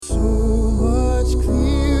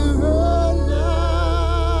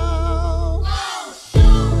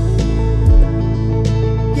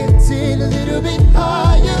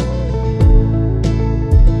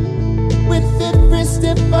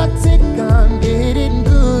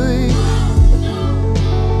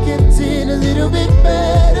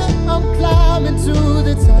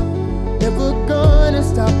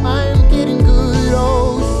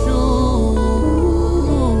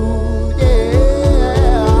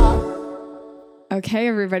Okay,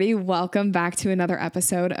 everybody, welcome back to another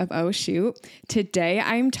episode of Oh Shoot. Today,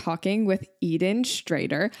 I'm talking with Eden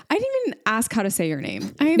Strader. I didn't even ask how to say your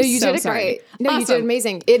name. I am No, you so did it sorry. great. No, you Awesome. did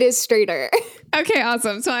amazing. It is Strader. Okay,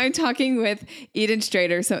 awesome. So I'm talking with Eden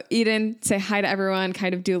Strader. So Eden, say hi to everyone,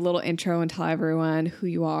 kind of do a little intro and tell everyone who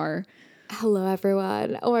you are. Hello,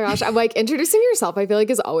 everyone. Oh my gosh. I'm like, introducing yourself, I feel like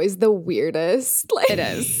is always the weirdest. It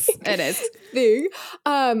is. Thing.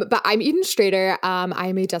 But I'm Eden Strader.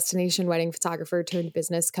 I'm a destination wedding photographer turned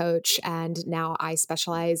business coach. And now I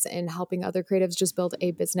specialize in helping other creatives just build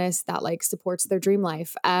a business that like supports their dream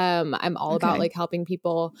life. I'm all about like helping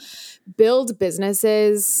people build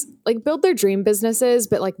businesses, like build their dream businesses,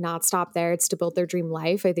 but like not stop there. It's to build their dream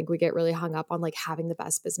life. I think we get really hung up on like having the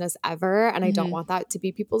best business ever. And I don't want that to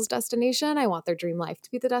be people's destination. I want their dream life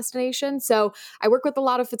to be the destination. So I work with a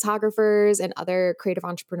lot of photographers and other creative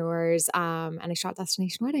entrepreneurs. And I shot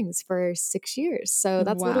destination weddings for 6 years. So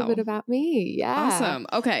that's a little bit about me. Yeah. Awesome.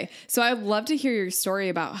 Okay. So I'd love to hear your story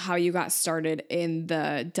about how you got started in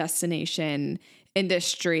the destination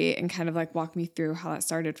industry and kind of like walk me through how that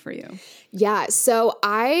started for you. Yeah. So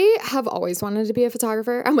I have always wanted to be a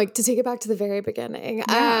photographer. I'm like, to take it back to the very beginning.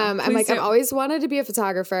 I'm like, I've always wanted to be a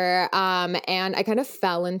photographer. And I kind of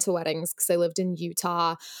fell into weddings because I lived in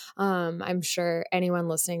Utah. I'm sure anyone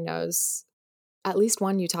listening knows at least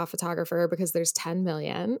one Utah photographer because there's 10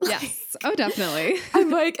 million. Yes. Oh, definitely. I'm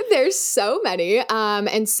like, there's so many.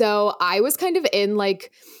 And so I was kind of in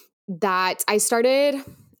like that. I started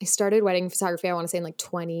wedding photography, I want to say in like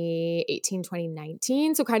 2018,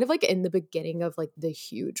 2019. So kind of like in the beginning of like the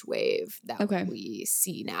huge wave that we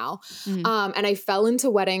see now. And I fell into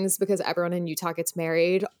weddings because everyone in Utah gets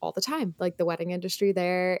married all the time. Like the wedding industry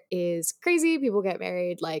there is crazy. People get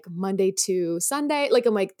married like Monday to Sunday. Like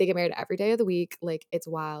I'm like, they get married every day of the week. Like it's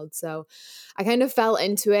wild. So I kind of fell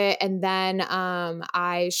into it. And then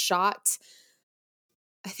I shot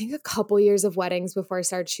I think a couple years of weddings before I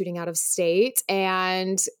started shooting out of state.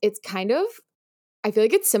 And it's kind of, I feel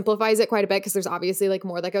like it simplifies it quite a bit because there's obviously like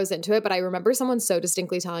more that goes into it. But I remember someone so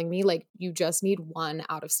distinctly telling me like, you just need one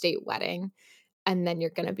out of state wedding and then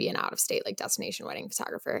you're going to be an out of state like destination wedding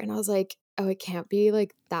photographer. And I was like, oh, it can't be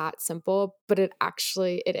like that simple, but it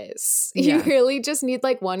is. Yeah. You really just need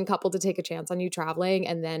like one couple to take a chance on you traveling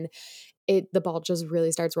and then the ball just really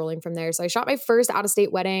starts rolling from there. So I shot my first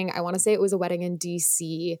out-of-state wedding. I want to say it was a wedding in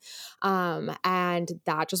DC. And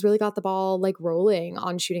that just really got the ball like rolling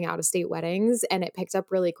on shooting out-of-state weddings. And it picked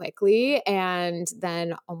up really quickly. And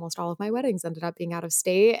then almost all of my weddings ended up being out of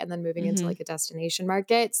state and then moving into like a destination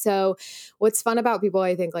market. So what's fun about people,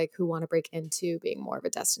 I think, like who want to break into being more of a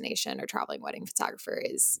destination or traveling wedding photographer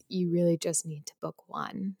is you really just need to book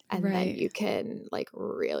one. And then you can like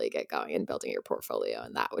really get going and building your portfolio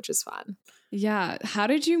and that, which is fun. Yeah. How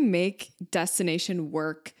did you make destination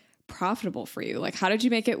work profitable for you? Like, how did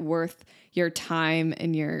you make it worth your time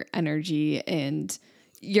and your energy and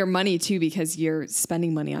your money too, because you're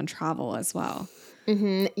spending money on travel as well?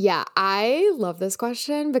 Yeah. I love this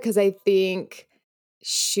question because I think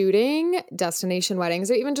shooting destination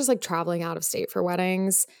weddings or even just like traveling out of state for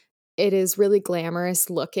weddings, it is really glamorous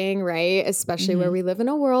looking, right? Especially where we live in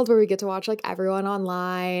a world where we get to watch like everyone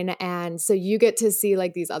online. And so you get to see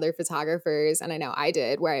like these other photographers. And I know I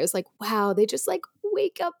did where I was like, wow, they just like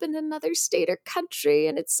wake up in another state or country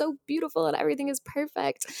and it's so beautiful and everything is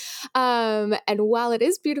perfect. And while it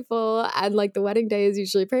is beautiful and like the wedding day is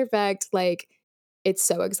usually perfect, like it's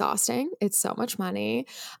so exhausting. It's so much money.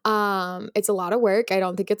 It's a lot of work. I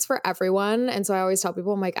don't think it's for everyone. And so I always tell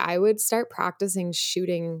people, I'm like, I would start practicing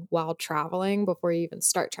shooting while traveling before you even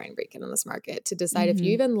start trying to break into this market to decide if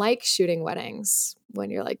you even like shooting weddings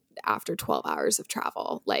when you're like after 12 hours of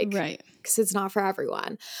travel, like, because it's not for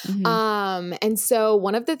everyone. And so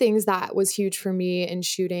one of the things that was huge for me in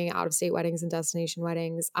shooting out of state weddings and destination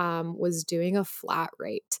weddings was doing a flat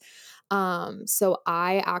rate. So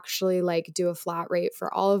I actually like do a flat rate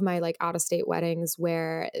for all of my like out of state weddings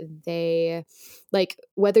where they like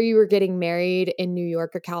whether you were getting married in New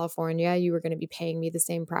York or California, you were going to be paying me the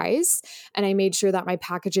same price. And I made sure that my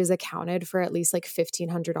packages accounted for at least like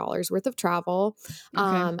 $1,500 worth of travel.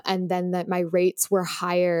 And then that my rates were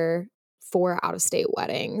higher for out-of-state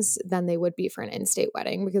weddings than they would be for an in-state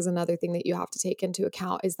wedding. Because another thing that you have to take into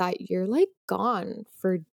account is that you're like gone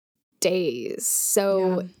for days.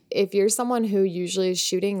 So if you're someone who usually is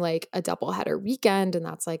shooting like a double header weekend and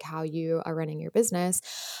that's like how you are running your business,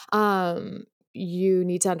 you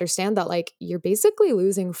need to understand that like you're basically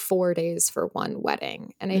losing 4 days for one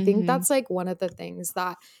wedding. And I think that's like one of the things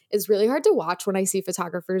that is really hard to watch when I see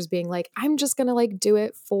photographers being like, I'm just going to like do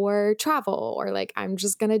it for travel, or like, I'm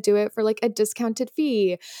just going to do it for like a discounted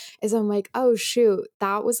fee. Is I'm like, oh shoot,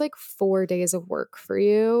 that was like 4 days of work for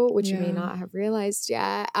you, which you may not have realized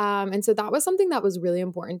yet. And so that was something that was really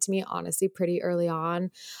important to me, honestly, pretty early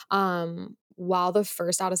on. While the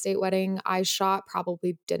first out of state wedding I shot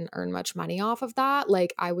probably didn't earn much money off of that,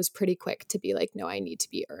 like I was pretty quick to be like, no, I need to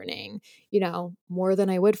be earning, more than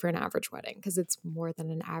I would for an average wedding, because it's more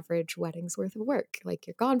than an average wedding's worth of work. Like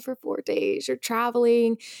you're gone for 4 days, you're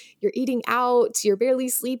traveling, you're eating out, you're barely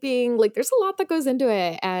sleeping. Like there's a lot that goes into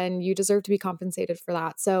it, and you deserve to be compensated for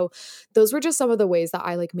that. So those were just some of the ways that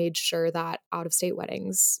I like made sure that out of state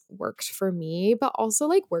weddings worked for me, but also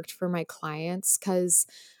like worked for my clients. Cause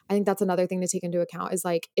I think that's another thing to take into account is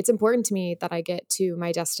like, it's important to me that I get to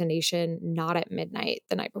my destination not at midnight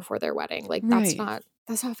the night before their wedding. Like that's not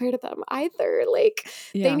fair to them either. Like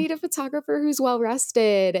they need a photographer who's well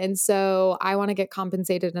rested. And so I want to get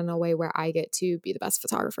compensated in a way where I get to be the best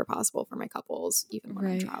photographer possible for my couples, even when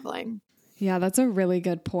I'm traveling. Yeah, that's a really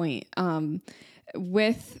good point.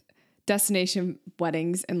 With destination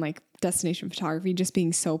weddings and like destination photography just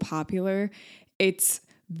being so popular, it's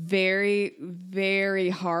very, very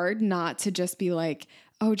hard not to just be like,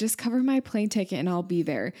 oh, just cover my plane ticket and I'll be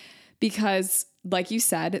there. Because like you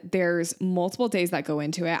said, there's multiple days that go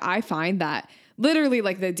into it. I find that literally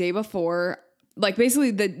like the day before, like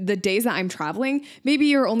basically the days that I'm traveling, maybe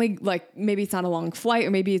you're only like, maybe it's not a long flight, or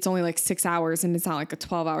maybe it's only like 6 hours and it's not like a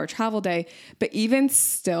 12-hour travel day. But even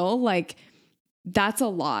still, like that's a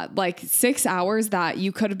lot, like 6 hours that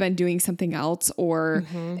you could have been doing something else, or,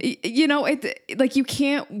 it like you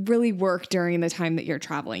can't really work during the time that you're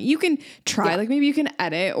traveling. You can try, like maybe you can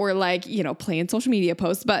edit or like, plan social media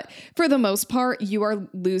posts, but for the most part, you are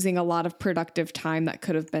losing a lot of productive time that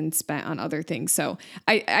could have been spent on other things. So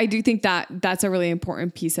I do think that that's a really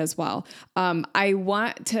important piece as well. I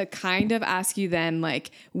want to kind of ask you then, like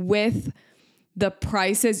with the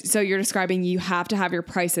prices, so you're describing you have to have your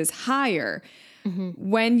prices higher.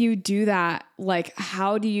 When you do that, like,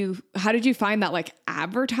 how did you find that like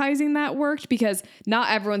advertising that worked? Because not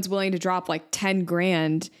everyone's willing to drop like 10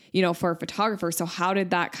 grand, for a photographer. So how did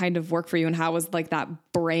that kind of work for you? And how was like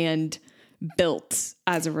that brand built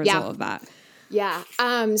as a result of that? Yeah.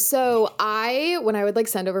 So when I would like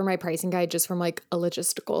send over my pricing guide, just from like a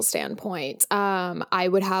logistical standpoint, I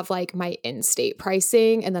would have like my in-state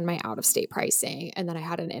pricing and then my out-of-state pricing. And then I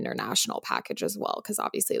had an international package as well. Cause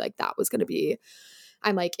obviously like that was going to be,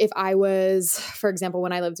 I'm like, if I was, for example,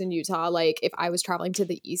 when I lived in Utah, like if I was traveling to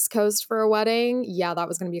the East Coast for a wedding, that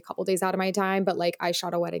was going to be a couple days out of my time. But like I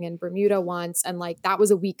shot a wedding in Bermuda once, and like that was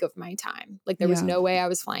a week of my time. Like there was no way I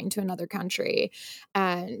was flying to another country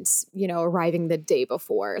and, arriving the day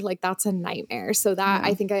before. Like that's a nightmare. So that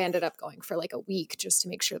I think I ended up going for like a week just to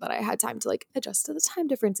make sure that I had time to like adjust to the time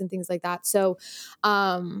difference and things like that. So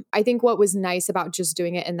I think what was nice about just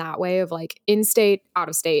doing it in that way of like in-state,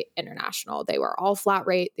 out-of-state, international, they were all flat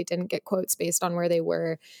rate. They didn't get quotes based on where they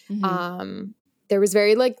were. There was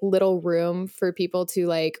very like little room for people to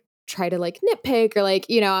like try to like nitpick, or like,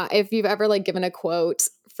 if you've ever like given a quote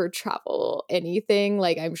for travel, anything,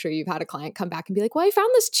 like I'm sure you've had a client come back and be like, well, I found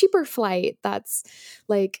this cheaper flight that's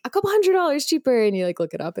like a couple $100 cheaper. And you like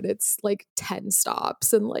look it up and it's like 10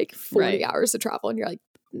 stops and like 40 hours of travel. And you're like,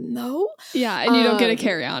 no. Yeah. And you don't get a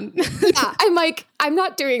carry on. I'm like, I'm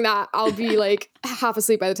not doing that. I'll be like half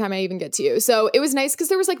asleep by the time I even get to you. So it was nice because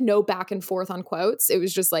there was like no back and forth on quotes. It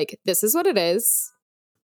was just like, this is what it is.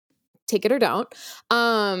 Take it or don't.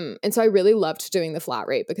 And so I really loved doing the flat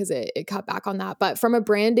rate because it cut back on that. But from a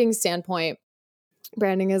branding standpoint,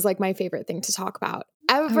 branding is like my favorite thing to talk about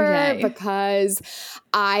ever, because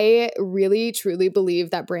I really truly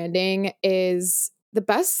believe that branding is the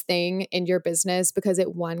best thing in your business, because it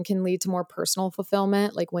can lead to more personal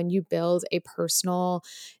fulfillment. Like when you build a personal,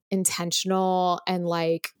 intentional, and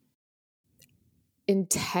like I'm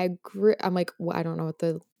like, well, I don't know what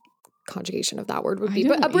the conjugation of that word would be,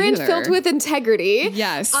 but a brand filled with integrity.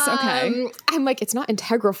 Yes. Okay. I'm like, it's not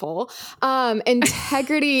integraful.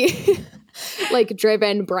 Integrity like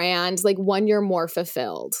driven brand, like when you're more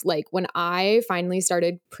fulfilled. Like when I finally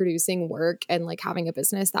started producing work and like having a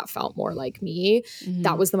business that felt more like me,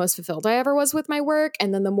 that was the most fulfilled I ever was with my work.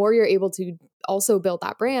 And then the more you're able to also build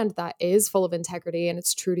that brand that is full of integrity and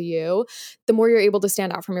it's true to you, the more you're able to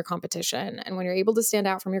stand out from your competition. And when you're able to stand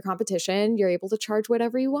out from your competition, you're able to charge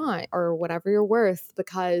whatever you want or whatever you're worth,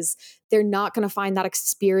 because they're not going to find that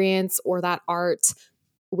experience or that art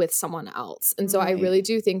with someone else. And so I really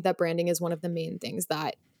do think that branding is one of the main things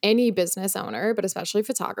that any business owner, but especially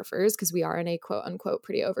photographers, because we are in a quote unquote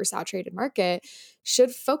pretty oversaturated market,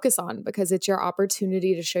 should focus on, because it's your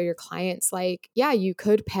opportunity to show your clients like, yeah, you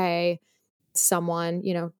could pay someone,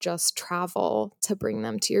 just travel to bring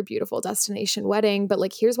them to your beautiful destination wedding. But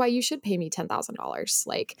like, here's why you should pay me $10,000,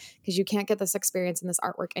 like, because you can't get this experience and this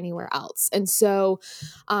artwork anywhere else. And so,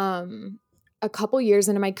 a couple years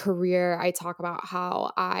into my career, I talk about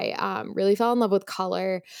how I really fell in love with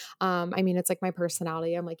color. It's like my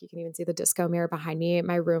personality. I'm like, you can even see the disco mirror behind me.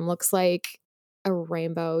 My room looks like a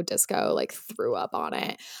rainbow disco, like threw up on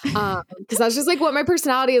it. Because that's just like what my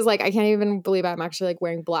personality is like. I can't even believe I'm actually like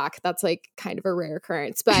wearing black. That's like kind of a rare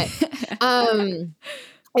occurrence. But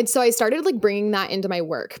and so I started like bringing that into my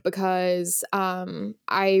work, because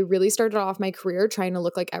I really started off my career trying to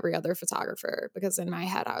look like every other photographer, because in my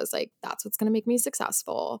head I was like, that's what's going to make me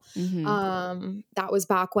successful. That was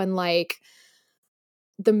back when like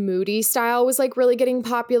the moody style was like really getting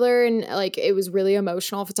popular, and like it was really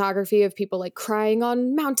emotional photography of people like crying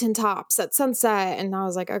on mountaintops at sunset. And I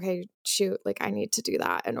was like, okay, shoot, like I need to do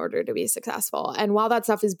that in order to be successful. And while that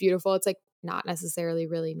stuff is beautiful, it's like not necessarily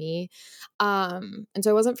really me. And so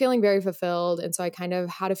I wasn't feeling very fulfilled. And so I kind of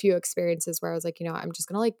had a few experiences where I was like, I'm just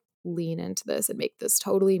going to like lean into this and make this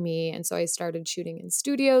totally me. And so I started shooting in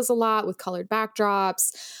studios a lot with colored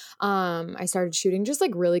backdrops. I started shooting just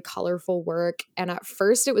like really colorful work. And at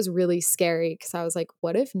first it was really scary, because I was like,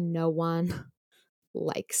 what if no one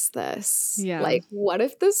likes this? Yeah. Like, what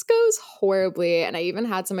if this goes horribly? And I even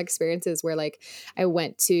had some experiences where like I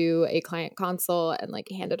went to a client consult and like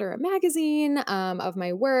handed her a magazine of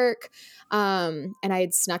my work. And I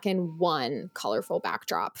had snuck in one colorful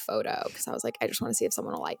backdrop photo, because I was like, I just want to see if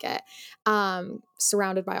someone will like it.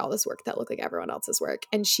 Surrounded by all this work that looked like everyone else's work.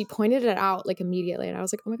 And she pointed it out like immediately. And I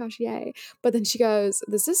was like, oh my gosh, yay. But then she goes,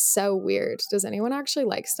 this is so weird. Does anyone actually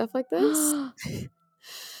like stuff like this?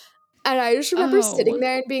 And I just remember sitting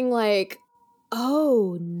there and being like,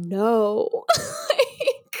 oh no,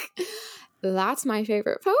 like, that's my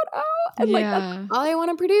favorite photo. And like, that's all I want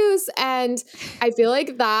to produce. And I feel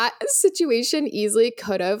like that situation easily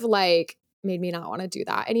could have like made me not want to do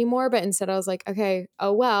that anymore. But instead I was like, okay,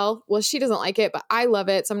 oh, well, she doesn't like it, but I love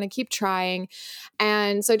it. So I'm going to keep trying.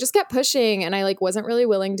 And so I just kept pushing, and I like wasn't really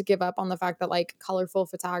willing to give up on the fact that like colorful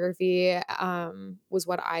photography was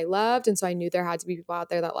what I loved. And so I knew there had to be people out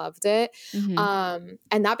there that loved it. And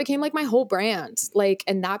that became like my whole brand. Like,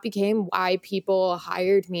 and that became why people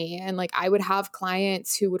hired me. And like, I would have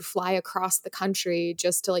clients who would fly across the country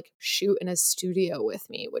just to like shoot in a studio with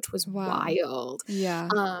me, which was wild. Yeah.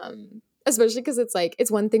 Especially because it's like,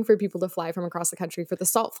 it's one thing for people to fly from across the country for the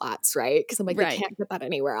salt flats, right? Because I'm like, Right. they can't get that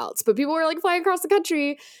anywhere else. But people were like flying across the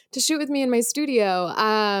country to shoot with me in my studio.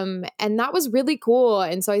 And that was really cool.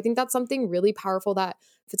 And so I think that's something really powerful that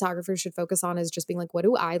photographers should focus on, is just being like, what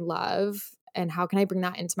do I love? And how can I bring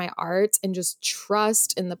that into my art? And just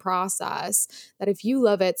trust in the process that if you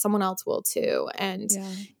love it, someone else will too. And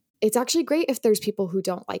it's actually great if there's people who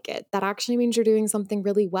don't like it. That actually means you're doing something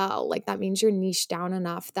really well. Like that means you're niched down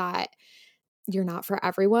enough that you're not for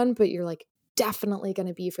everyone, but you're like definitely going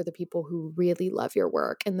to be for the people who really love your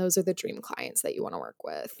work. And those are the dream clients that you want to work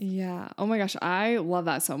with. Yeah. Oh my gosh. I love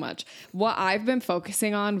that so much. What I've been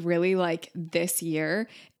focusing on really like this year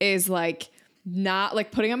is like not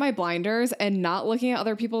like putting on my blinders and not looking at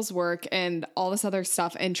other people's work and all this other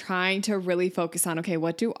stuff, and trying to really focus on, okay,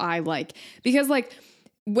 what do I like? Because like,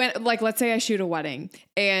 when like, let's say I shoot a wedding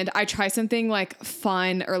and I try something like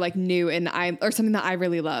fun or like new or something that I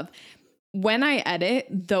really love. When I edit,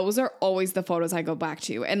 those are always the photos I go back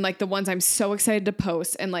to, and like the ones I'm so excited to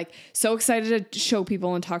post and like so excited to show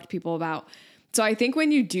people and talk to people about. So I think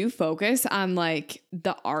when you do focus on like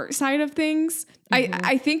the art side of things,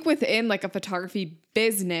 I think within like a photography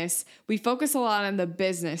business, we focus a lot on the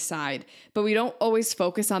business side, but we don't always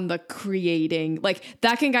focus on the creating. Like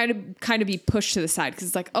that can kind of be pushed to the side, because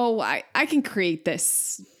it's like, oh, I can create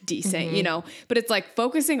this decent, but it's like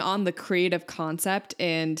focusing on the creative concept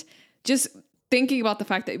and just thinking about the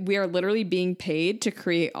fact that we are literally being paid to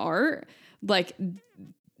create art. Like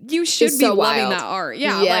you should be so loving wild. that art.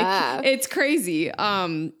 Yeah. Like it's crazy.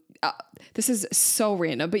 This is so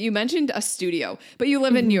random, but you mentioned a studio, but you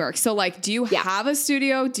live in New York. So like, do you have a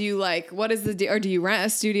studio? Do you like, what is or do you rent a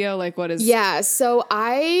studio? Like what is? Yeah. So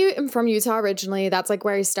I am from Utah originally. That's like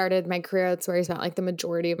where I started my career. That's where I spent like the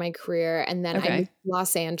majority of my career. And then I moved to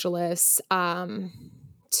Los Angeles,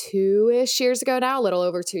 2-ish years ago now, a little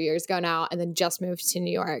over 2 years ago now, and then just moved to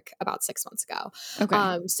New York about 6 months ago.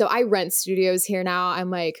 So I rent studios here now. I'm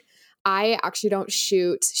like, I actually don't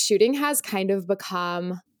shoot. Shooting has kind of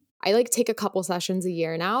become I like take a couple sessions a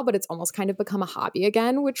year now, but it's almost kind of become a hobby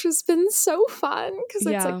again, which has been so fun because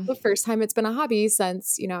it's like Yeah. the first time it's been a hobby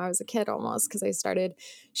since, I was a kid almost, because I started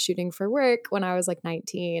shooting for work when I was like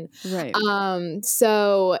 19. Right.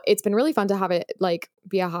 So it's been really fun to have it like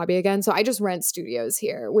be a hobby again. So I just rent studios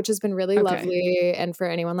here, which has been really Okay. lovely. And for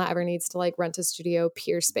anyone that ever needs to like rent a studio,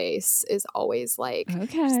 Peerspace is always like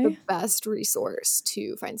just the Okay. best resource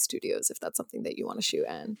to find studios if that's something that you want to shoot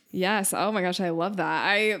in. Yes. Oh my gosh, I love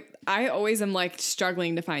that. I always am like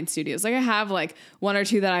struggling to find studios. Like I have like one or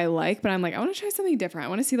two that I like, but I'm like, I want to try something different. I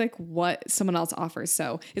want to see like what someone else offers.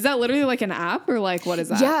 So is that literally like an app or like what is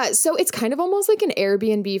that? Yeah, so it's kind of almost like an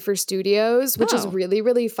Airbnb for studios, which is Oh. really,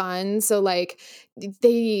 really fun. So like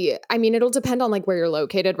it'll depend on like where you're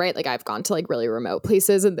located, right? Like I've gone to like really remote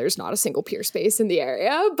places and there's not a single Peerspace in the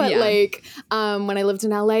area. But Yeah. like when I lived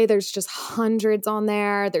in LA, there's just hundreds on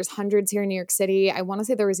there. There's hundreds here in New York City. I want to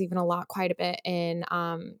say there was even quite a bit in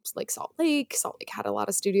like Salt Lake. Salt Lake had a lot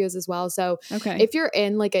of studios as well. So Okay. if you're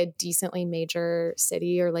in like a decently major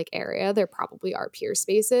city or like area, there probably are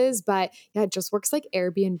Peerspaces. But yeah, it just works like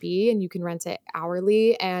Airbnb and you can rent it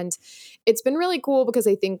hourly. And it's been really cool because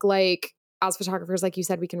I think like as photographers, like you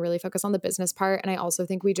said, we can really focus on the business part. And I also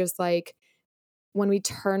think we just like when we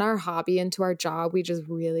turn our hobby into our job, we just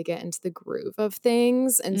really get into the groove of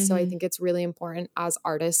things. And so I think it's really important as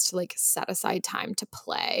artists to like set aside time to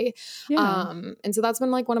play. Yeah. And so that's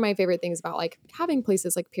been like one of my favorite things about like having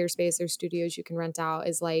places like Peerspace or studios you can rent out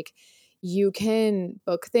is like you can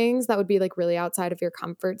book things that would be like really outside of your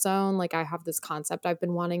comfort zone. Like I have this concept I've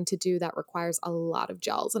been wanting to do that requires a lot of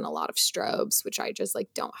gels and a lot of strobes, which I just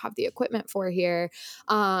like don't have the equipment for here.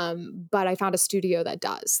 But I found a studio that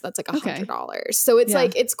does. That's like $100. Okay. So it's Yeah.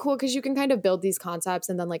 like it's cool because you can kind of build these concepts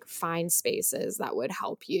and then like find spaces that would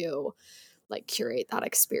help you like curate that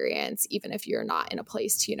experience, even if you're not in a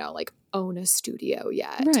place to, like own a studio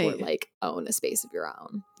yet or Right. like own a space of your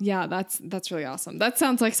own. Yeah, that's really awesome. That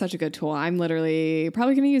sounds like such a good tool. I'm literally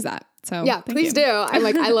probably going to use that. So yeah, please do. I'm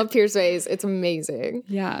like, I love Peerspace. It's amazing.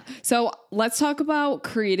 Yeah. So let's talk about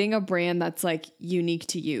creating a brand that's like unique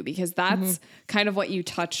to you, because that's kind of what you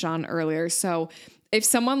touched on earlier. So if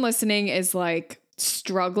someone listening is like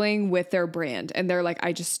struggling with their brand and they're like,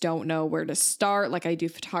 I just don't know where to start. Like I do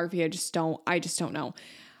photography. I just don't know.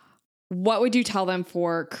 What would you tell them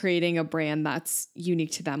for creating a brand that's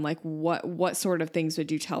unique to them? Like what sort of things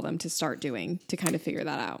would you tell them to start doing to kind of figure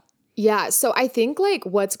that out? Yeah. So I think like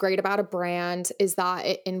what's great about a brand is that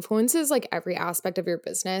it influences like every aspect of your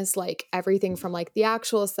business, like everything from like the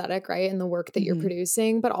actual aesthetic, right? And the work that you're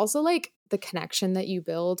producing, but also like the connection that you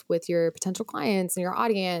build with your potential clients and your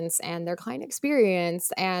audience and their client experience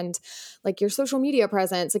and like your social media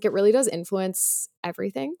presence. Like it really does influence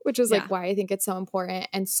everything, which is like why I think it's so important.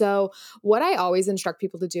 And so what I always instruct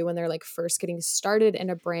people to do when they're like first getting started in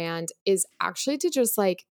a brand is actually to just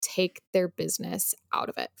like take their business out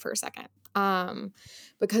of it for a second.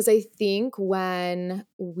 Because I think when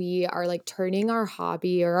we are like turning our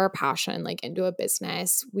hobby or our passion like into a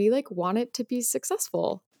business, we like want it to be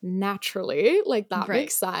successful naturally. Like that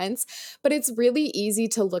makes sense. But it's really easy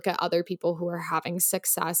to look at other people who are having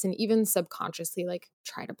success and even subconsciously like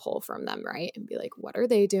try to pull from them, right? And be like, what are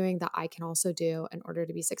they doing that I can also do in order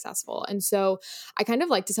to be successful? And so I kind of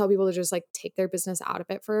like to tell people to just like take their business out of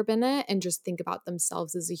it for a minute and just think about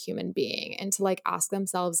themselves as a human being and to like ask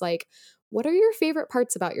themselves like, what are your favorite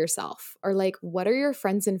parts about yourself? Or like, what are your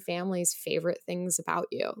friends and family's favorite things about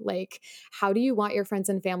you? Like, how do you want your friends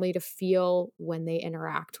and family to feel when they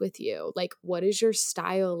interact with you? Like, what is your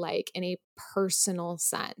style like in a personal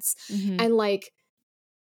sense? And like,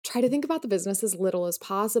 try to think about the business as little as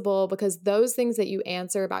possible because those things that you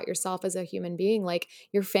answer about yourself as a human being, like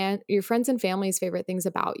your friends and family's favorite things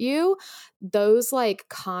about you, those like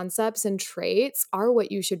concepts and traits are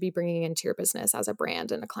what you should be bringing into your business as a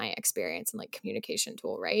brand and a client experience and like communication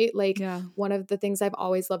tool, right? Like one of the things I've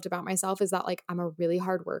always loved about myself is that like I'm a really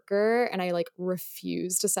hard worker and I like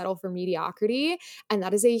refuse to settle for mediocrity. And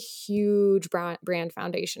that is a huge brand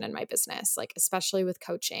foundation in my business, like especially with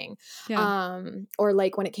coaching. Or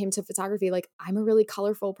like when it came to photography, like I'm a really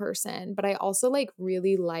colorful person, but I also like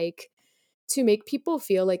really like to make people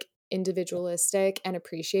feel like individualistic and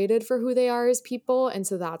appreciated for who they are as people. And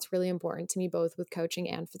so that's really important to me, both with coaching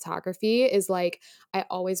and photography, is like I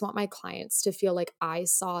always want my clients to feel like I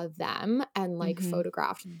saw them and like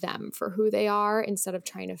photographed them for who they are instead of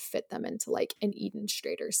trying to fit them into like an Eden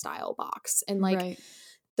Strader style box. And like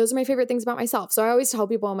those are my favorite things about myself. So I always tell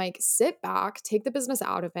people, I'm like, sit back, take the business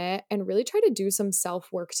out of it, and really try to do some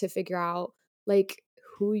self-work to figure out like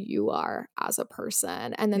who you are as a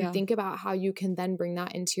person. And then think about how you can then bring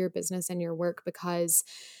that into your business and your work, because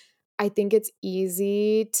I think it's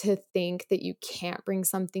easy to think that you can't bring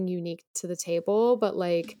something unique to the table, but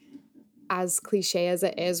like, as cliche as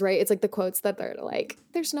it is, right? It's like the quotes that are like,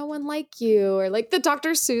 there's no one like you, or like the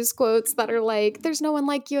Dr. Seuss quotes that are like, there's no one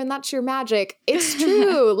like you and that's your magic. It's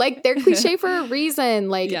true. Like they're cliche for a reason.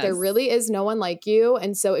 Like there really is no one like you.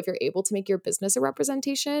 And so if you're able to make your business a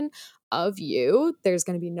representation of you, there's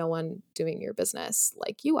going to be no one doing your business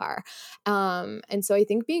like you are. And so I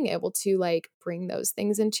think being able to like bring those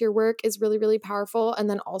things into your work is really, really powerful. And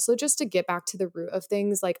then also just to get back to the root of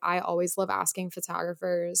things, like I always love asking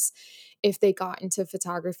photographers if they got into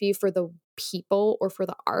photography for the people or for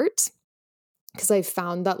the art. Because I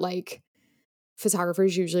found that like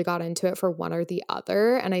photographers usually got into it for one or the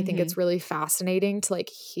other. And I think it's really fascinating to like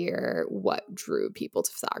hear what drew people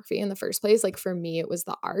to photography in the first place. Like for me, it was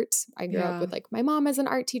the art. I grew up with like my mom as an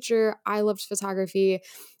art teacher. I loved photography.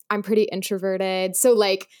 I'm pretty introverted. So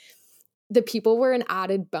like the people were an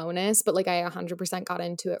added bonus, but like I 100% got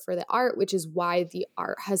into it for the art, which is why the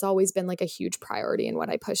art has always been like a huge priority in what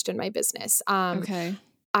I pushed in my business. Okay.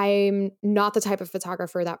 I'm not the type of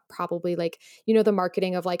photographer that probably like, you know, the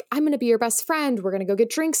marketing of like, I'm going to be your best friend. We're going to go get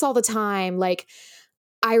drinks all the time. Like,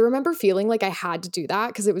 I remember feeling like I had to do that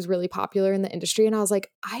because it was really popular in the industry. And I was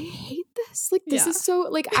like, I hate this. Like, this is so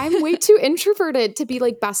like, I'm way too introverted to be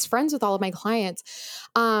like best friends with all of my clients.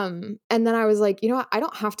 And then I was like, you know what? I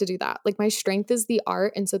don't have to do that. Like my strength is the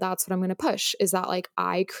art. And so that's what I'm going to push is that like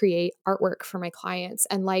I create artwork for my clients.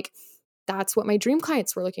 And like, that's what my dream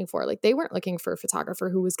clients were looking for. Like they weren't looking for a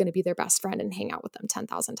photographer who was going to be their best friend and hang out with them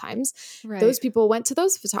 10,000 times. Right. Those people went to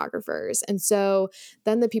those photographers. And so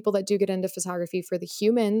then the people that do get into photography for the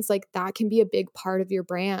humans, like that can be a big part of your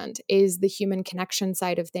brand is the human connection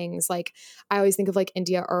side of things. Like I always think of like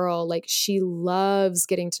India Earl, like she loves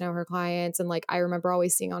getting to know her clients. And like, I remember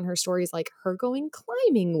always seeing on her stories, like her going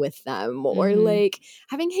climbing with them or like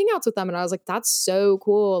having hangouts with them. And I was like, that's so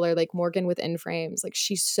cool. Or like Morgan with In Frames, like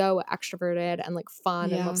she's so extroverted and like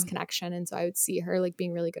fun and loves connection. And so I would see her like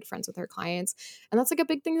being really good friends with her clients. And that's like a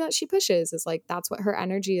big thing that she pushes is like, that's what her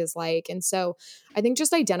energy is like. And so I think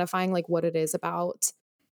just identifying like what it is about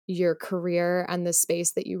your career and the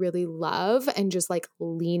space that you really love and just like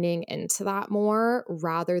leaning into that more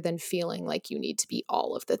rather than feeling like you need to be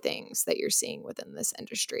all of the things that you're seeing within this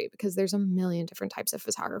industry because there's a million different types of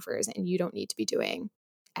photographers and you don't need to be doing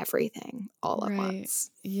everything all at once.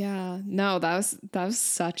 Yeah. No, that was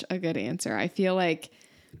such a good answer. I feel like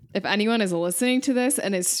if anyone is listening to this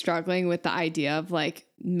and is struggling with the idea of like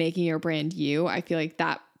making your brand you, I feel like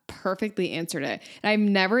that perfectly answered it. And I've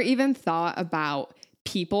never even thought about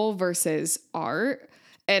people versus art.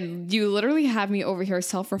 And you literally have me over here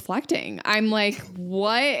self-reflecting. I'm like,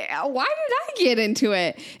 what? Why did I get into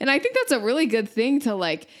it? And I think that's a really good thing to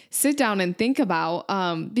like sit down and think about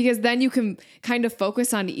because then you can kind of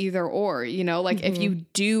focus on either or, you know, like if you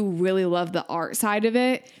do really love the art side of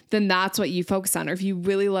it, then that's what you focus on. Or if you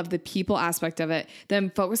really love the people aspect of it,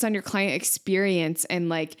 then focus on your client experience and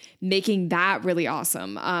like making that really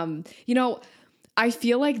awesome. You know, I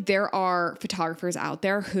feel like there are photographers out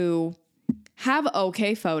there who have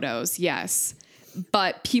okay photos, yes,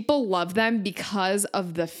 but people love them because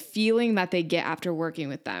of the feeling that they get after working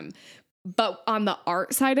with them. But on the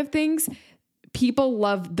art side of things, people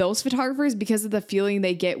love those photographers because of the feeling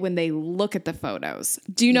they get when they look at the photos.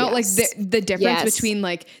 Do you know like the difference between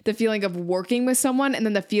like the feeling of working with someone and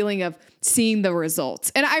then the feeling of seeing the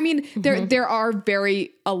results? And I mean, there are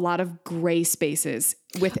a lot of gray spaces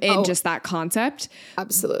within just that concept.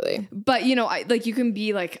 Absolutely. But you know, like you can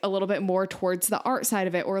be like a little bit more towards the art side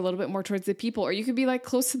of it or a little bit more towards the people, or you could be like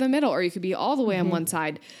close to the middle, or you could be all the way on one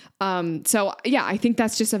side. So yeah, I think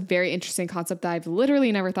that's just a very interesting concept that I've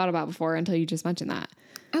literally never thought about before until you just mentioned that.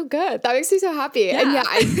 Oh, good. That makes me so happy. Yeah. And yeah,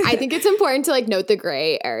 I think it's important to like note the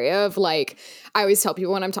gray area of like, I always tell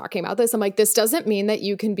people when I'm talking about this, I'm like, this doesn't mean that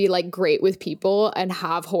you can be like great with people and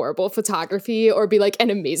have horrible photography or be like an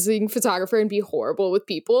amazing photographer and be horrible with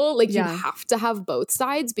people. Like you have to have both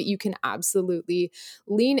sides, but you can absolutely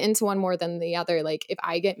lean into one more than the other. Like if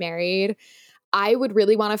I get married, I would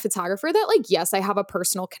really want a photographer that like, yes, I have a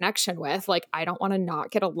personal connection with. Like, I don't want to not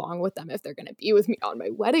get along with them if they're going to be with me on my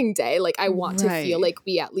wedding day. Like, I want to feel like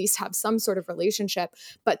we at least have some sort of relationship.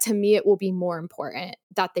 But to me, it will be more important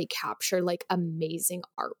that they capture like amazing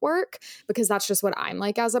artwork because that's just what I'm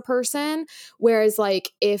like as a person. Whereas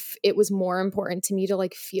like, if it was more important to me to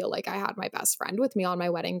like feel like I had my best friend with me on my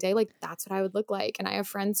wedding day, like that's what I would look like. And I have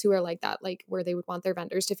friends who are like that, like where they would want their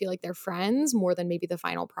vendors to feel like they're friends more than maybe the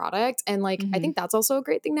final product. And like, I think that's also a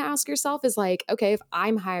great thing to ask yourself is like, okay, if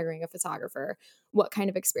I'm hiring a photographer, what kind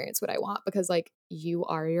of experience would I want? Because like you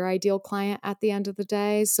are your ideal client at the end of the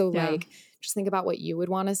day. So like just think about what you would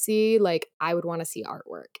want to see. Like I would want to see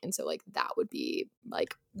artwork. And so like that would be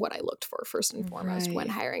like what I looked for first and foremost when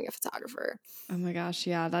hiring a photographer. Oh my gosh.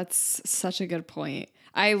 Yeah, that's such a good point.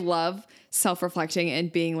 I love self-reflecting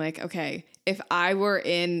and being like, okay, if I were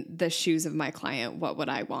in the shoes of my client, what would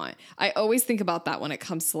I want? I always think about that when it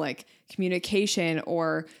comes to like communication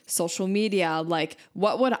or social media. Like,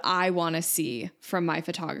 what would I want to see from my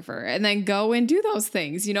photographer? And then go and do those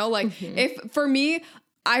things, you know, like if for me,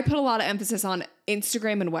 I put a lot of emphasis on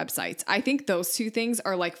Instagram and websites. I think those two things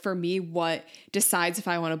are like, for me, what decides if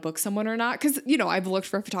I want to book someone or not. Cause you know, I've looked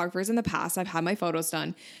for photographers in the past. I've had my photos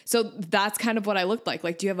done. So that's kind of what I looked like.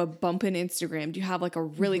 Like, do you have a bump in Instagram? Do you have like a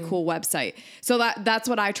really cool website? So that's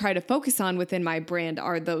what I try to focus on within my brand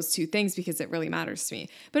are those two things because it really matters to me.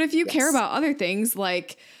 But if you care about other things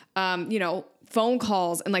like, you know, phone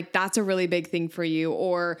calls and like, that's a really big thing for you.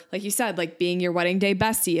 Or like you said, like being your wedding day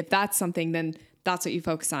bestie, if that's something, then that's what you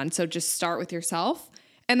focus on. So just start with yourself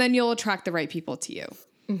and then you'll attract the right people to you.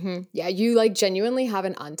 Yeah, you like genuinely have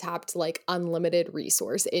an untapped, like unlimited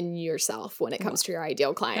resource in yourself when it comes to your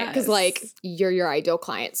ideal client. Because like you're your ideal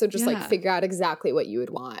client. So just like figure out exactly what you would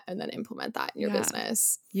want and then implement that in your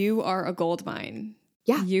business. You are a gold mine.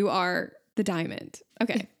 Yeah. You are the diamond.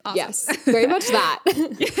 Okay. Awesome. Yes, very much that.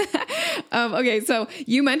 Okay. So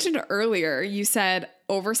you mentioned earlier, you said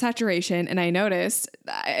oversaturation. And I noticed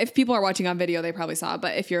if people are watching on video, they probably saw it,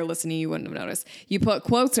 but if you're listening, you wouldn't have noticed. You put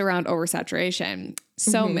quotes around oversaturation.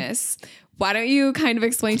 So Miss, why don't you kind of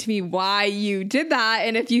explain to me why you did that?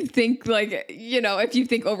 And if you think like, you know, if you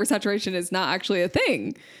think oversaturation is not actually a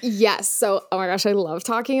thing. Yes. So, oh my gosh, I love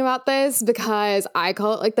talking about this because I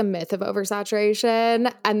call it like the myth of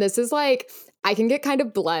oversaturation. And this is like, I can get kind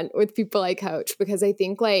of blunt with people I coach because I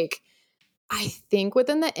think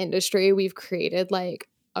within the industry, we've created like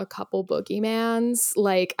a couple boogeymans.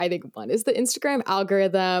 Like I think one is the Instagram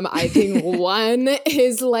algorithm. I think one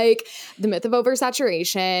is like the myth of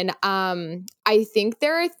oversaturation. I think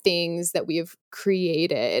there are things that we've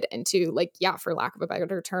created into like, for lack of a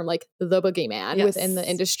better term, like the boogeyman within the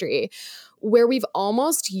industry where we've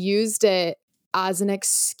almost used it as an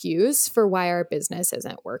excuse for why our business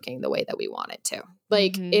isn't working the way that we want it to.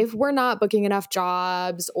 Like if we're not booking enough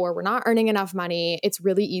jobs or we're not earning enough money, it's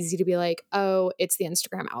really easy to be like, oh, it's the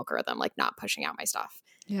Instagram algorithm, like not pushing out my stuff.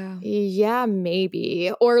 Yeah,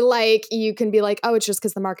 maybe. Or like you can be like, oh, it's just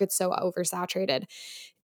because the market's so oversaturated.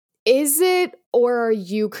 Is it, or are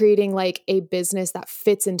you creating like a business that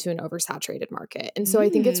fits into an oversaturated market? And so I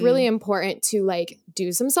think it's really important to like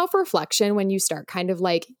do some self-reflection when you start kind of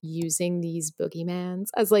like using these boogeymans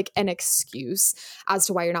as like an excuse as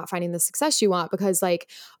to why you're not finding the success you want, because like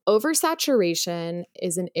oversaturation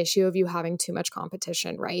is an issue of you having too much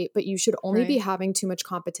competition, right? But you should only be having too much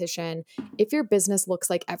competition if your business looks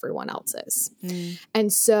like everyone else's.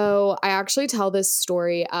 And so I actually tell this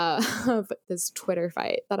story of this Twitter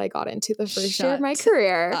fight that I got into the first year of my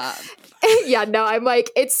career. I'm like,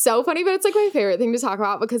 it's so funny, but it's like my favorite thing to talk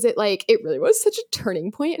about because it really was such a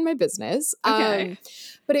turning point in my business.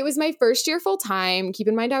 But it was my first year full time. Keep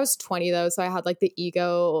in mind, I was 20 though. So I had like the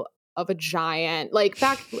ego of a giant. Like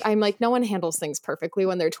I'm like, no one handles things perfectly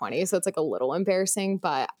when they're 20. So it's like a little embarrassing,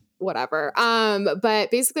 but whatever.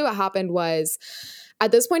 But basically what happened was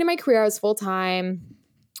at this point in my career, I was full time.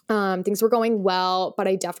 Things were going well, but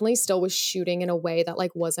I definitely still was shooting in a way that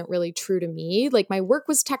like wasn't really true to me. Like my work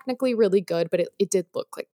was technically really good, but it did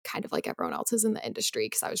look like kind of like everyone else's in the industry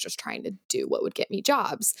because I was just trying to do what would get me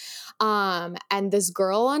jobs. And this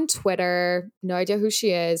girl on Twitter, no idea who she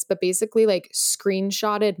is, but basically like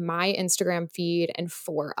screenshotted my Instagram feed and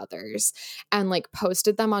 4 others and like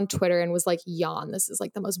posted them on Twitter and was like, yawn, this is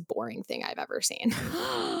like the most boring thing I've ever seen.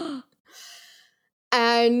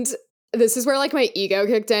 And this is where like my ego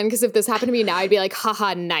kicked in because if this happened to me now, I'd be like,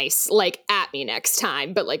 haha, nice, like at me next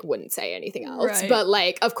time, but like wouldn't say anything else. But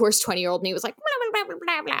like, of course, 20-year-old me was like, blah, blah, blah,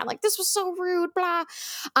 blah, blah, like this was so rude, blah.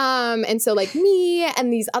 And so like me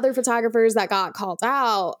and these other photographers that got called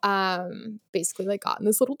out, basically like got in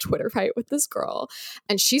this little Twitter fight with this girl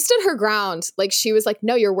and she stood her ground. Like she was like,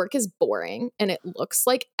 no, your work is boring and it looks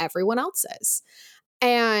like everyone else's.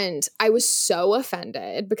 And I was so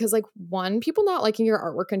offended because like one, people not liking your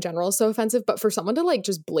artwork in general is so offensive, but for someone to like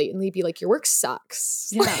just blatantly be like, your work sucks.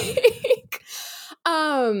 Yeah.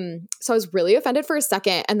 So I was really offended for a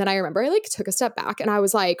second. And then I remember I like took a step back and I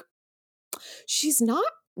was like, she's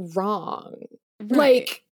not wrong.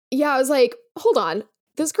 Like, I was like, hold on.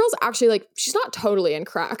 This girl's actually like, she's not totally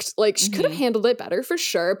incorrect. Like she could have handled it better for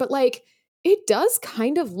sure. But like, it does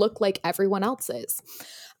kind of look like everyone else's.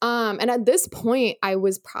 And at this point, I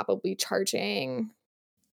was probably charging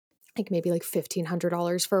like maybe like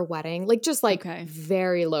 $1,500 for a wedding, like just like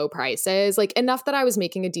very low prices, like enough that I was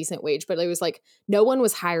making a decent wage, but it was like no one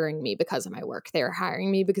was hiring me because of my work. They were hiring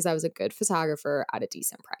me because I was a good photographer at a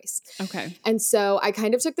decent price. Okay. And so I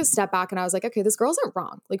kind of took the step back and I was like, okay, this girl isn't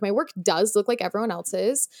wrong. Like my work does look like everyone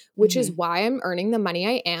else's, which is why I'm earning the money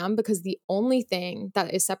I am, because the only thing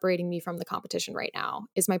that is separating me from the competition right now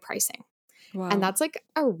is my pricing. Wow. And that's like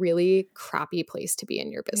a really crappy place to be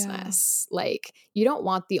in your business. Yeah. Like you don't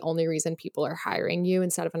want the only reason people are hiring you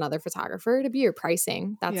instead of another photographer to be your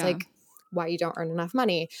pricing. That's like why you don't earn enough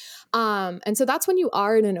money. And so that's when you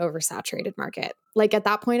are in an oversaturated market. Like at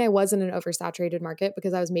that point, I was in an oversaturated market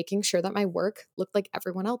because I was making sure that my work looked like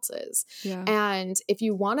everyone else's. Yeah. And if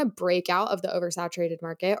you want to break out of the oversaturated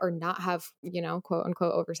market or not have, you know, quote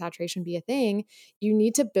unquote oversaturation be a thing, you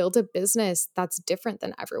need to build a business that's different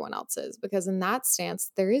than everyone else's, because in that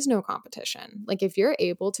stance, there is no competition. Like if you're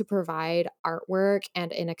able to provide artwork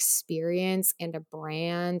and an experience and a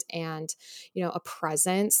brand and, you know, a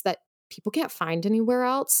presence that people can't find anywhere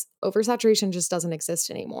else, oversaturation just doesn't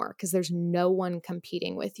exist anymore because there's no one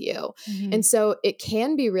competing with you. And so it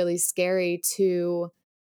can be really scary to,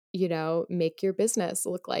 you know, make your business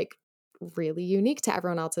look like really unique to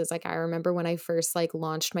everyone else's. Like I remember when I first like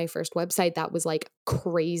launched my first website that was like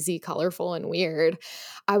crazy colorful and weird.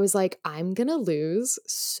 I was like, I'm going to lose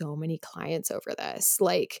so many clients over this,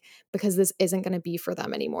 like, because this isn't going to be for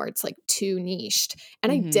them anymore. It's like too niched.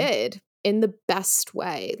 And I did, in the best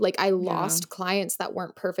way. Like I lost clients that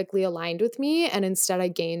weren't perfectly aligned with me, and instead I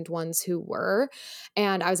gained ones who were,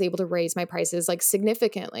 and I was able to raise my prices like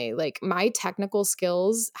significantly. Like my technical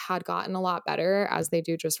skills had gotten a lot better, as they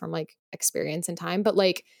do just from like experience and time, but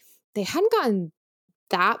like they hadn't gotten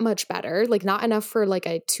that much better, like not enough for like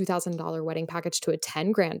a $2,000 wedding package to a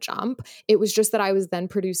 10 grand jump. It was just that I was then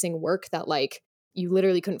producing work that like you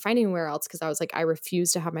literally couldn't find anywhere else, because I was like, I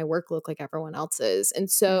refuse to have my work look like everyone else's.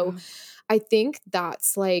 And so I think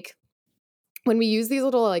that's like when we use these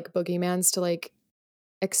little like boogeymans to like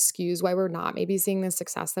excuse why we're not maybe seeing the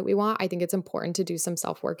success that we want, I think it's important to do some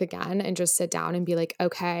self-work again and just sit down and be like,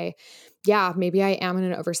 okay, yeah, maybe I am in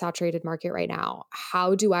an oversaturated market right now.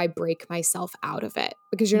 How do I break myself out of it?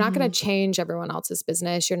 Because you're not going to change everyone else's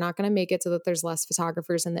business. You're not going to make it so that there's less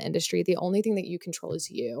photographers in the industry. The only thing that you control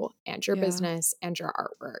is you and your business and your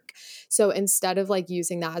artwork. So instead of like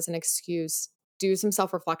using that as an excuse, do some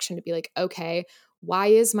self-reflection to be like, okay, why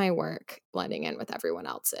is my work blending in with everyone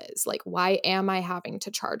else's? Like, why am I having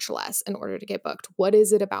to charge less in order to get booked? What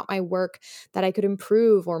is it about my work that I could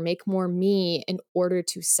improve or make more me in order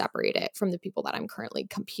to separate it from the people that I'm currently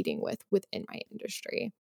competing with within my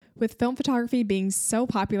industry? With film photography being so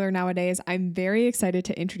popular nowadays, I'm very excited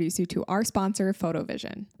to introduce you to our sponsor,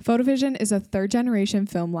 PhotoVision. PhotoVision is a third-generation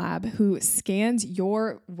film lab who scans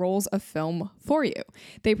your rolls of film for you.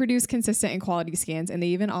 They produce consistent and quality scans, and they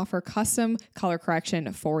even offer custom color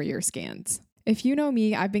correction for your scans. If you know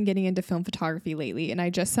me, I've been getting into film photography lately, and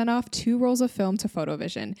I just sent off 2 rolls of film to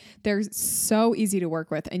PhotoVision. They're so easy to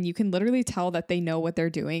work with, and you can literally tell that they know what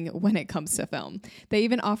they're doing when it comes to film. They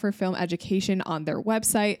even offer film education on their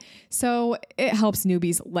website, so it helps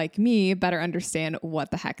newbies like me better understand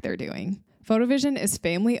what the heck they're doing. PhotoVision is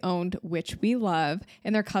family owned, which we love,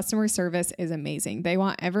 and their customer service is amazing. They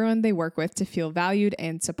want everyone they work with to feel valued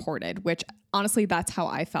and supported, which honestly, that's how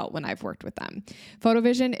I felt when I've worked with them.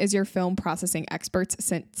 PhotoVision is your film processing experts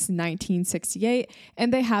since 1968,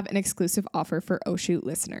 and they have an exclusive offer for OShoot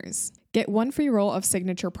listeners. Get 1 free roll of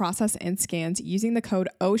signature process and scans using the code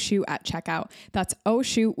OSHOOT at checkout. That's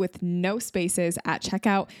OSHOOT with no spaces at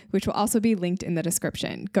checkout, which will also be linked in the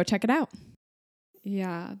description. Go check it out.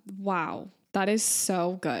 Yeah. Wow. That is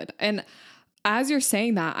so good. And as you're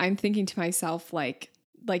saying that, I'm thinking to myself, like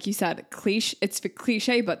you said, it's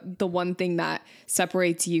cliche, but the one thing that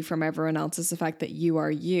separates you from everyone else is the fact that you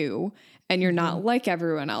are you and you're not like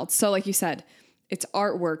everyone else. So like you said, it's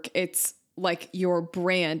artwork. It's like your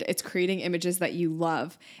brand. It's creating images that you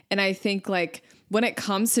love. And I think like when it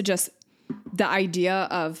comes to just the idea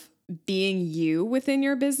of being you within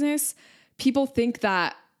your business, people think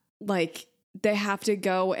that like they have to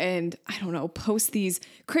go and, I don't know, post these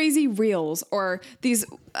crazy reels or these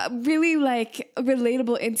really like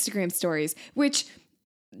relatable Instagram stories, which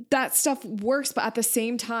that stuff works. But at the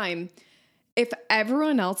same time, if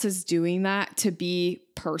everyone else is doing that to be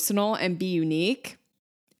personal and be unique,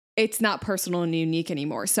 it's not personal and unique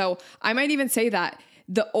anymore. So I might even say that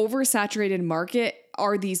the oversaturated market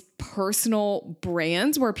are these personal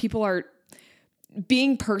brands where people are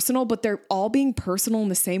being personal, but they're all being personal in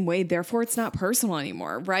the same way. Therefore, it's not personal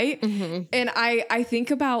anymore, right? And I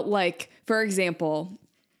think about like, for example,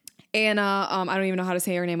 Anna, I don't even know how to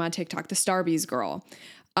say her name on TikTok, the Starbies girl.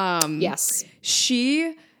 Yes.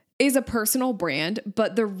 She is a personal brand,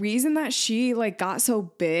 but the reason that she like got so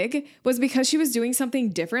big was because she was doing something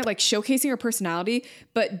different, like showcasing her personality,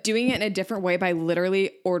 but doing it in a different way by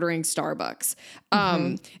literally ordering Starbucks.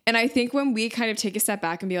 And I think when we kind of take a step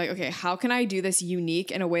back and be like, okay, how can I do this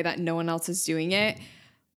unique in a way that no one else is doing it?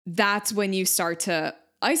 That's when you start to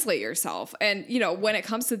isolate yourself. And, you know, when it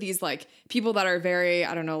comes to these like people that are very,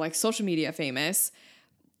 I don't know, like social media famous,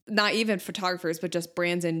 not even photographers, but just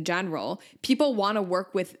brands in general, people want to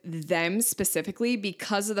work with them specifically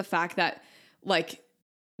because of the fact that like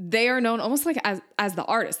they are known almost like as the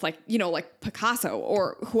artist, like, you know, like Picasso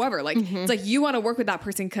or whoever, like it's like you want to work with that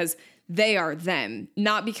person because they are them,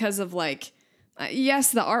 not because of like,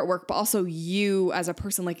 yes, the artwork, but also you as a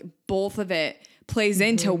person, like both of it plays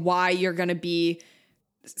into why you're going to be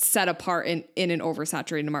set apart in an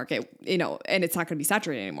oversaturated market, you know, and it's not going to be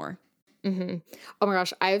saturated anymore. Oh my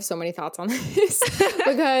gosh, I have so many thoughts on this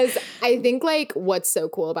because I think like what's so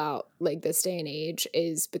cool about like this day and age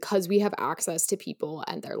is because we have access to people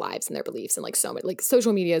and their lives and their beliefs and like so many, like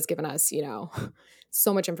social media has given us, you know,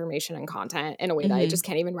 so much information and content in a way that I just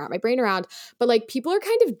can't even wrap my brain around. But like people are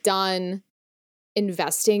kind of done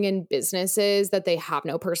investing in businesses that they have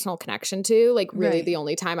no personal connection to. Like really Right. the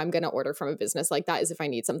only time I'm going to order from a business like that is if I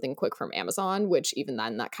need something quick from Amazon, which even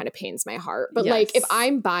then that kind of pains my heart. But like if Yes.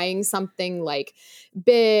 I'm buying something like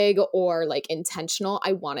big or like intentional,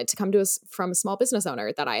 I want it to come to us from a small business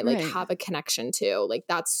owner that I like Right. have a connection to. Like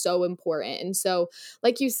that's so important. And so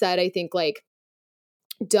like you said, I think like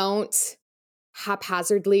don't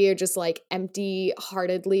haphazardly or just like empty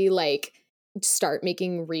heartedly like start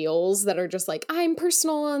making reels that are just like I'm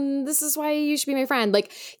personal and this is why you should be my friend.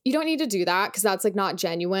 Like you don't need to do that because that's like not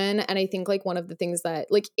genuine. And I think like one of the things that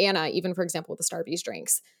like Anna, even for example with the Starbucks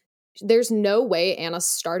drinks, there's no way Anna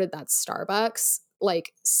started that Starbucks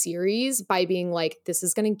like series by being like this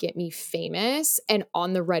is going to get me famous and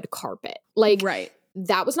on the red carpet. Like Right.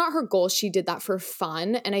 that was not her goal. She did that for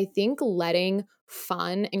fun. And I think letting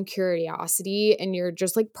fun and curiosity and your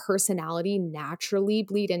just like personality naturally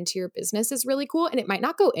bleed into your business is really cool. And it might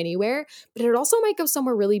not go anywhere, but it also might go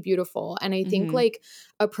somewhere really beautiful. And I think like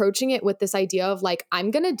approaching it with this idea of like,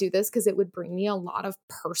 I'm going to do this because it would bring me a lot of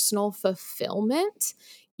personal fulfillment.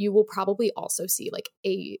 You will probably also see like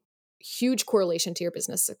a huge correlation to your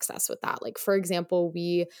business success with that. Like for example,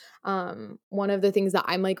 we one of the things that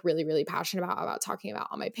I'm like really really passionate about talking about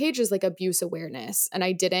on my page is like abuse awareness, and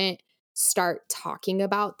I didn't start talking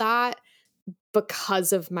about that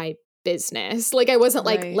because of my business. Like I wasn't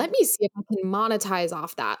like, Right. let me see if I can monetize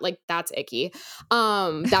off that. Like that's icky.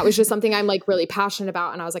 That was just something I'm like really passionate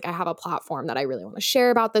about. And I was like, I have a platform that I really want to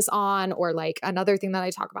share about this on. Or like another thing that I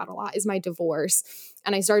talk about a lot is my divorce.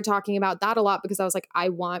 And I started talking about that a lot because I was like, I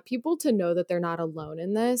want people to know that they're not alone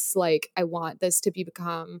in this. Like I want this to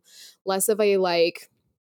become less of a like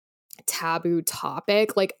taboo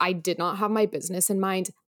topic. Like I did not have my business in mind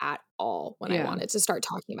at all when I wanted to start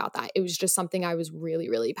talking about that. It was just something I was really,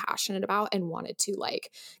 really passionate about and wanted to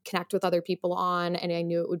like connect with other people on. And I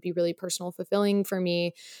knew it would be really personal fulfilling for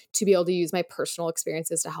me to be able to use my personal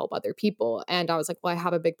experiences to help other people. And I was like, well, I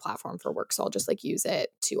have a big platform for work, so I'll just like use it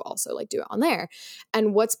to also like do it on there.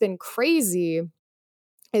 And what's been crazy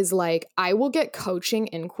is like I will get coaching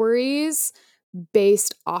inquiries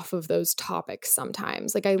based off of those topics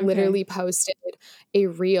sometimes. Like I literally posted a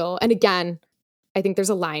reel. And again, I think there's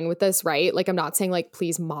a line with this, right? Like I'm not saying like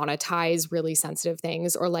please monetize really sensitive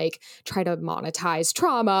things or like try to monetize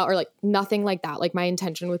trauma or like nothing like that. Like my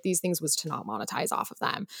intention with these things was to not monetize off of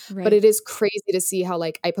them. Right. But it is crazy to see how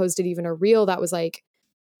like I posted even a reel that was like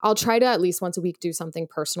I'll try to at least once a week do something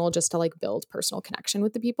personal just to like build personal connection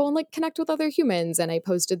with the people and like connect with other humans. And I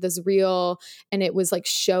posted this reel and it was like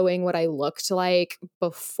showing what I looked like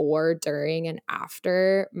before, during, and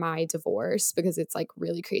after my divorce because it's like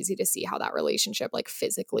really crazy to see how that relationship like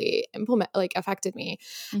physically affected me.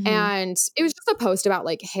 And it was just a post about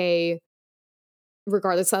like, hey,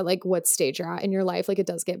 regardless of like what stage you're at in your life, like it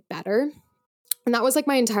does get better. And that was like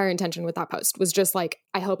my entire intention with that post was just like,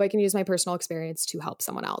 I hope I can use my personal experience to help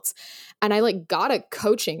someone else. And I like got a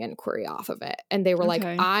coaching inquiry off of it. And they were like,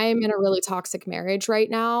 I'm in a really toxic marriage right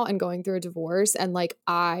now and going through a divorce. And like,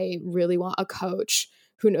 I really want a coach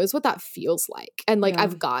who knows what that feels like. And like,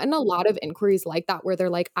 I've gotten a lot of inquiries like that where they're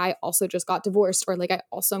like, I also just got divorced or like, I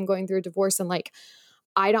also am going through a divorce. And like,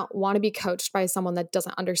 I don't want to be coached by someone that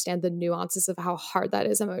doesn't understand the nuances of how hard that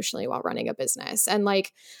is emotionally while running a business. And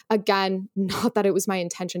like, again, not that it was my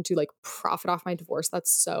intention to like profit off my divorce.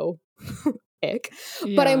 That's so ick.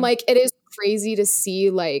 But I'm like, it is crazy to see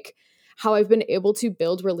like how I've been able to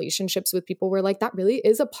build relationships with people where like that really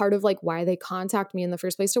is a part of like why they contact me in the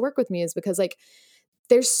first place to work with me, is because like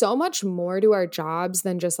there's so much more to our jobs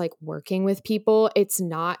than just like working with people. It's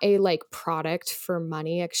not a like product for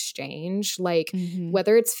money exchange. Like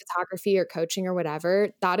whether it's photography or coaching or whatever,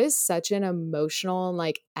 that is such an emotional and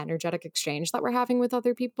like energetic exchange that we're having with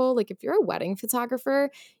other people. Like if you're a wedding photographer,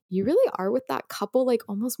 you really are with that couple like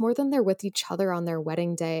almost more than they're with each other on their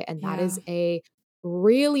wedding day. And that is a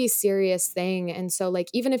really serious thing. And so like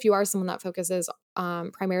even if you are someone that focuses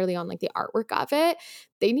primarily on like the artwork of it,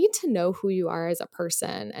 they need to know who you are as a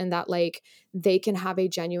person, and that like they can have a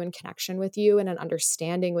genuine connection with you and an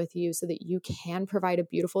understanding with you so that you can provide a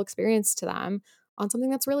beautiful experience to them on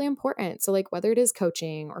something that's really important. So like whether it is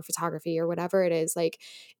coaching or photography or whatever it is, like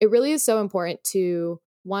it really is so important to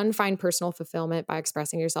one, find personal fulfillment by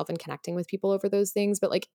expressing yourself and connecting with people over those things.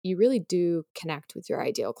 But like you really do connect with your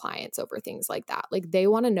ideal clients over things like that. Like they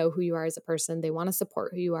want to know who you are as a person. They want to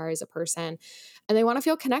support who you are as a person. And they want to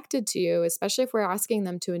feel connected to you, especially if we're asking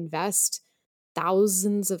them to invest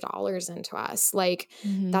thousands of dollars into us. Like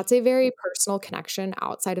that's a very personal connection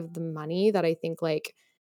outside of the money that I think like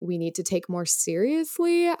we need to take more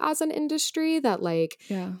seriously as an industry, that like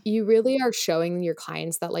you really are showing your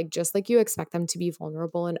clients that like just like you expect them to be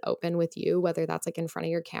vulnerable and open with you, whether that's like in front of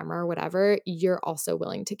your camera or whatever, you're also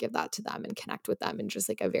willing to give that to them and connect with them in just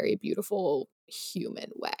like a very beautiful human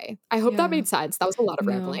way. I hope that made sense. That was a lot of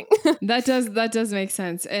rambling. That does make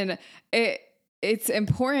sense. And it's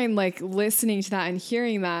important like listening to that and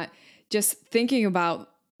hearing that, just thinking about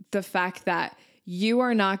the fact that you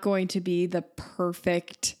are not going to be the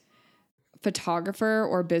perfect photographer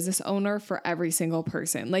or business owner for every single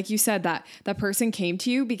person. Like you said, that person came to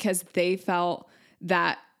you because they felt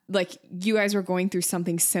that like you guys were going through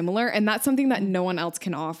something similar, and that's something that no one else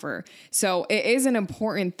can offer. So it is an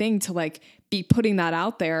important thing to like be putting that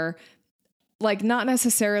out there, like not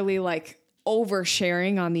necessarily like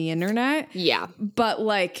oversharing on the internet. Yeah. But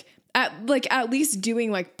like at least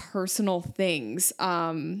doing like personal things,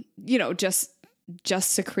 you know,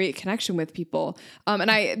 just to create connection with people.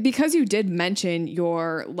 And because you did mention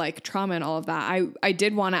your like trauma and all of that, I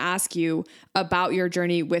did want to ask you about your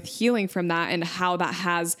journey with healing from that and how that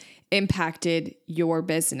has impacted your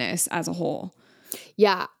business as a whole.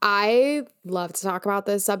 Yeah, I love to talk about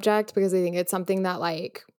this subject because I think it's something that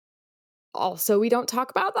like also we don't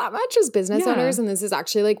talk about that much as business owners. And this is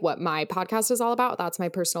actually like what my podcast is all about. That's my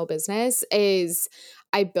personal business. Is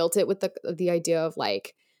I built it with the idea of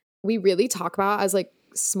like, we really talk about as like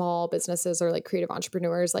small businesses or like creative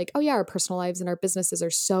entrepreneurs, like, oh yeah, our personal lives and our businesses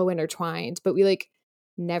are so intertwined, but we like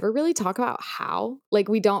never really talk about how. Like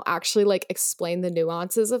we don't actually like explain the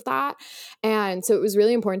nuances of that. And so it was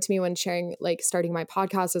really important to me when sharing like starting my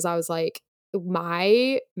podcast, as I was like,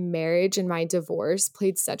 my marriage and my divorce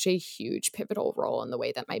played such a huge pivotal role in the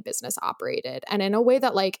way that my business operated, and in a way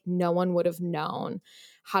that like no one would have known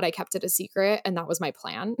had I kept it a secret. And that was my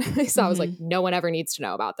plan. So I was like, no one ever needs to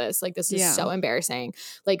know about this. Like, this is so embarrassing.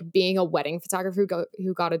 Like being a wedding photographer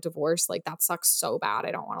who got a divorce, like that sucks so bad.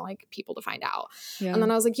 I don't want to like people to find out. And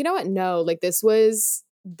then I was like, you know what? No, like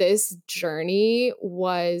this journey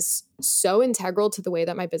was so integral to the way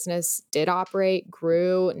that my business did operate,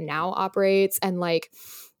 grew, now operates. And like,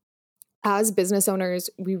 as business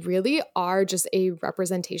owners, we really are just a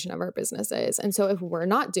representation of our businesses. And so if we're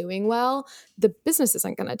not doing well, the business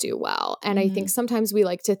isn't going to do well. And I think sometimes we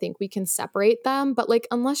like to think we can separate them, but like,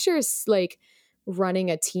 unless you're like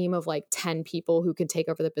running a team of like 10 people who can take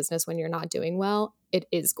over the business when you're not doing well, it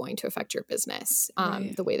is going to affect your business,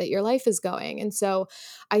 the way that your life is going. And so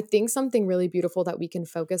I think something really beautiful that we can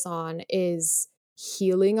focus on is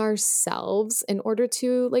healing ourselves in order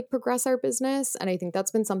to like progress our business. And I think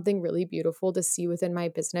that's been something really beautiful to see within my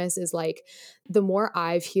business, is like the more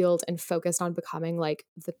I've healed and focused on becoming like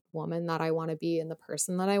the woman that I want to be and the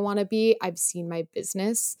person that I want to be, I've seen my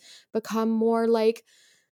business become more like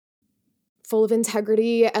full of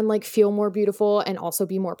integrity and like feel more beautiful and also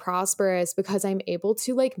be more prosperous, because I'm able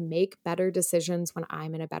to like make better decisions when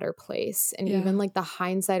I'm in a better place. And even like the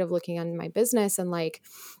hindsight of looking on my business and like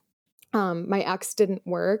my ex didn't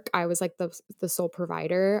work. I was like the sole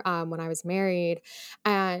provider when I was married,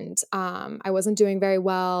 and I wasn't doing very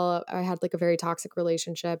well. I had like a very toxic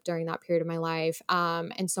relationship during that period of my life.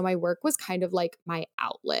 And so my work was kind of like my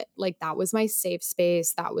outlet. Like that was my safe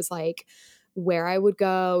space. That was like where I would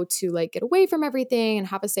go to like get away from everything and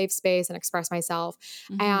have a safe space and express myself.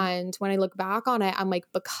 And when I look back on it, I'm like,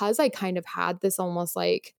 because I kind of had this almost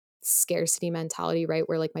like scarcity mentality, right?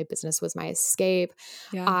 Where like my business was my escape.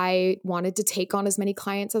 Yeah. I wanted to take on as many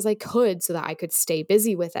clients as I could so that I could stay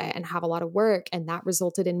busy with it and have a lot of work. And that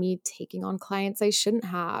resulted in me taking on clients I shouldn't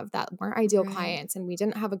have, that weren't ideal Right. clients. And we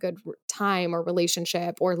didn't have a good time or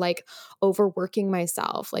relationship, or like overworking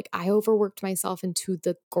myself. Like I overworked myself into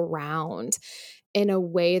the ground in a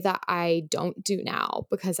way that I don't do now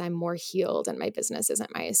because I'm more healed and my business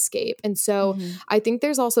isn't my escape. And so I think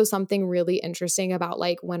there's also something really interesting about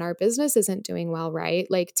like when our business isn't doing well, right?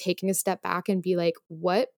 Like taking a step back and be like,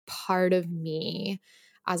 what part of me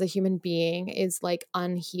as a human being is like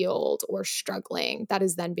unhealed or struggling that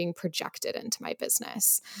is then being projected into my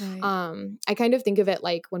business. Right. I kind of think of it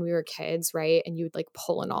like when we were kids, right? And you would like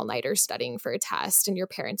pull an all-nighter studying for a test and your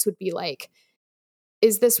parents would be like,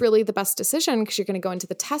 is this really the best decision? Because you're going to go into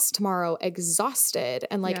the test tomorrow exhausted.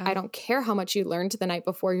 And like, Yeah. I don't care how much you learned the night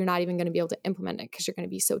before, you're not even going to be able to implement it because you're going to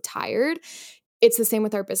be so tired. It's the same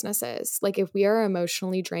with our businesses. Like if we are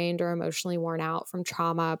emotionally drained or emotionally worn out from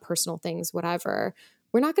trauma, personal things, whatever,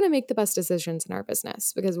 we're not going to make the best decisions in our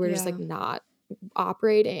business because we're just like not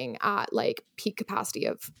operating at like peak capacity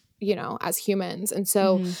of, you know, as humans. And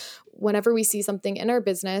so whenever we see something in our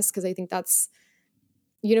business, because I think that's,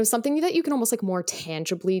 you know, something that you can almost like more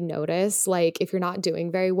tangibly notice, like if you're not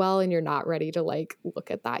doing very well and you're not ready to like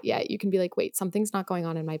look at that yet, you can be like, wait, something's not going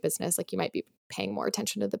on in my business. Like you might be paying more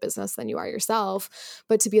attention to the business than you are yourself,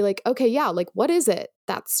 but to be like, okay, yeah, like what is it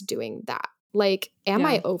that's doing that? Like, am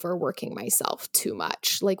I overworking myself too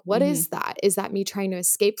much? Like, what is that? Is that me trying to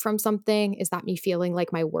escape from something? Is that me feeling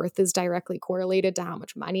like my worth is directly correlated to how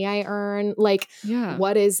much money I earn? Like,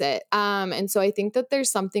 what is it? And so I think that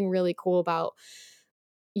there's something really cool about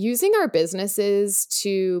using our businesses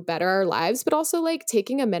to better our lives, but also like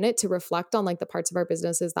taking a minute to reflect on like the parts of our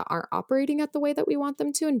businesses that aren't operating at the way that we want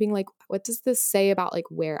them to and being like, what does this say about like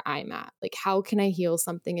where I'm at? Like, how can I heal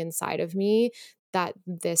something inside of me that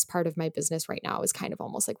this part of my business right now is kind of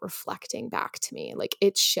almost like reflecting back to me? Like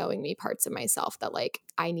it's showing me parts of myself that like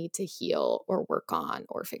I need to heal or work on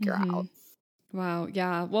or figure out. Wow.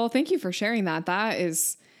 Yeah. Well, thank you for sharing that. That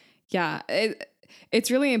is, yeah,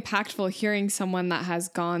 it's really impactful hearing someone that has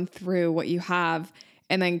gone through what you have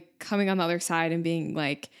and then coming on the other side and being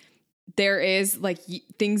like, there is like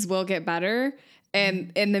things will get better.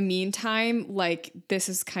 And in the meantime, like this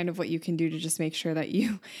is kind of what you can do to just make sure that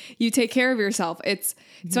you take care of yourself. It's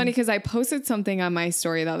funny because I posted something on my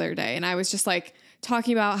story the other day and I was just like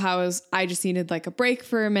talking about how I just needed like a break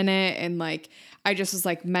for a minute. And like, I just was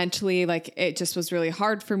like mentally, like it just was really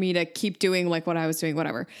hard for me to keep doing like what I was doing,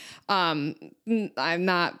 whatever.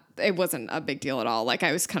 It wasn't a big deal at all. Like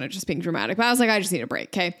I was kind of just being dramatic, but I was like, I just need a break.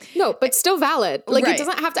 Okay. No, but still valid. Like it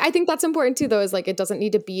doesn't have to, I think that's important too, though, is like, it doesn't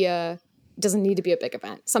need to be a big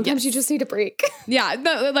event. Sometimes you just need a break. Yeah.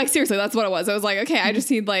 No, like seriously, that's what it was. I was like, okay, I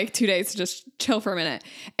just need like 2 days to just chill for a minute.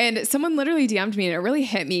 And someone literally DM'd me and it really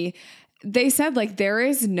hit me. They said like, there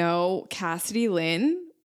is no Cassidy Lynn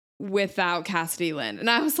without Cassidy Lynn. And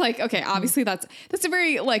I was like, okay, obviously that's a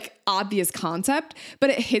very like obvious concept,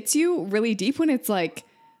 but it hits you really deep when it's like,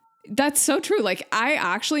 that's so true. Like I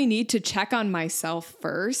actually need to check on myself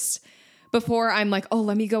first before I'm like, oh,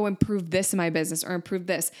 let me go improve this in my business or improve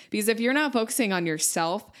this. Because if you're not focusing on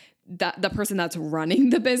yourself, that the person that's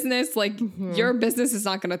running the business, like your business is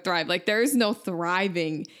not going to thrive. Like there is no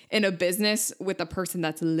thriving in a business with a person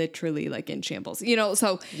that's literally like in shambles, you know?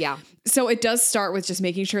 So yeah. So it does start with just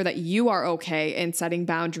making sure that you are okay and setting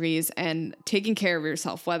boundaries and taking care of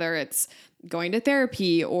yourself, whether it's going to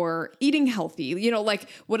therapy or eating healthy, you know, like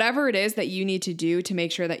whatever it is that you need to do to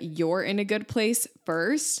make sure that you're in a good place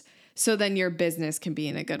first. So then your business can be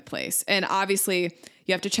in a good place. And obviously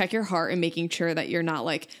you have to check your heart and making sure that you're not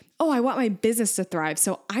like, oh, I want my business to thrive,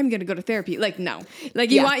 so I'm going to go to therapy. Like, no,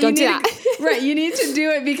 like you need to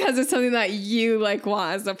do it because it's something that you like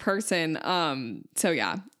want as a person. So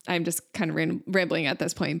yeah, I'm just kind of rambling at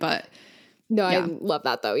this point, but no, I love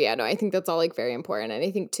that though. Yeah, no, I think that's all like very important. And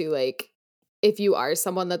I think too, like, if you are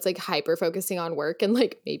someone that's like hyper focusing on work and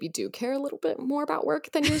like maybe do care a little bit more about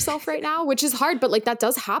work than yourself right now, which is hard, but like that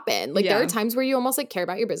does happen. Like there are times where you almost like care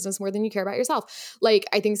about your business more than you care about yourself. Like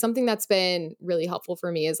I think something that's been really helpful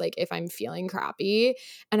for me is like if I'm feeling crappy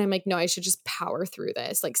and I'm like, no, I should just power through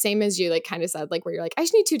this. Like same as you like kind of said, like where you're like, I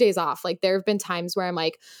just need 2 days off. Like there have been times where I'm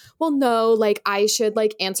like, well, no, like I should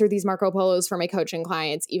like answer these Marco Polos for my coaching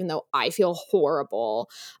clients, even though I feel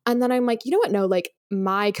horrible. And then I'm like, you know what? No, like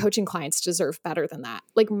my coaching clients deserve better than that.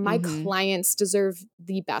 Like my clients deserve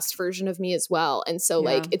the best version of me as well. And so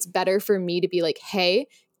like, it's better for me to be like, hey,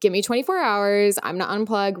 give me 24 hours. I'm going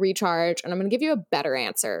to unplug, recharge, and I'm going to give you a better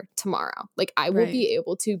answer tomorrow. Like I will be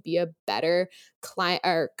able to be a better client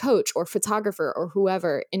or coach or photographer or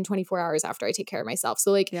whoever in 24 hours after I take care of myself.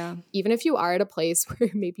 So like, even if you are at a place where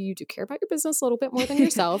maybe you do care about your business a little bit more than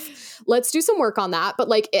yourself, let's do some work on that. But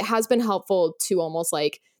like, it has been helpful to almost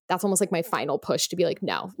like, that's almost like my final push to be like,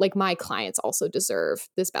 no, like my clients also deserve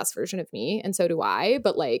this best version of me. And so do I.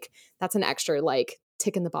 But like, that's an extra like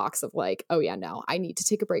tick in the box of like, oh yeah, no, I need to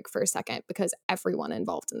take a break for a second because everyone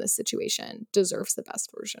involved in this situation deserves the best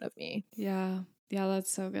version of me. Yeah. Yeah,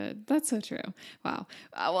 that's so good. That's so true. Wow.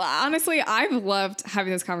 Well, honestly, I've loved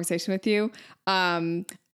having this conversation with you.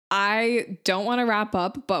 I don't want to wrap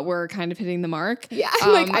up, but we're kind of hitting the mark. Yeah,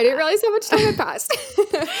 like I didn't realize how much time had passed.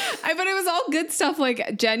 But it was all good stuff.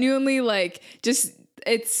 Like genuinely, like just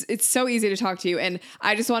it's so easy to talk to you, and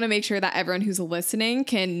I just want to make sure that everyone who's listening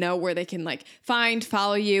can know where they can like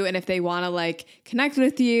follow you, and if they want to like connect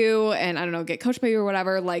with you, and I don't know, get coached by you or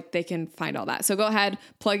whatever, like they can find all that. So go ahead,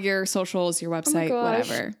 plug your socials, your website,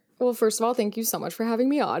 whatever. Well, first of all, thank you so much for having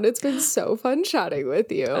me on. It's been so fun chatting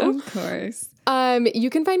with you. Of course. You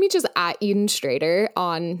can find me just at Eden Strader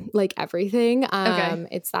on like everything.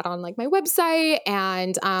 It's that on like my website,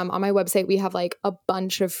 and on my website we have like a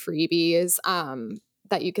bunch of freebies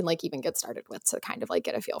that you can like even get started with to kind of like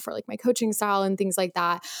get a feel for like my coaching style and things like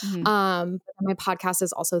that. My podcast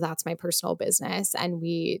is also That's My Personal Business, and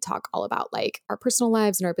we talk all about like our personal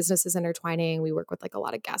lives and our businesses intertwining. We work with like a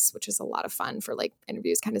lot of guests, which is a lot of fun for like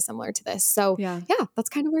interviews kind of similar to this. So yeah, that's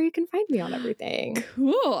kind of where you can find me on everything.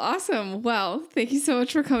 Cool. Awesome. Well, thank you so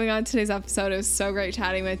much for coming on today's episode. It was so great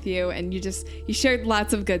chatting with you, and you shared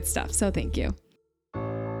lots of good stuff. So thank you.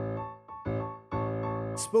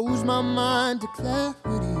 Expose my mind to clarity.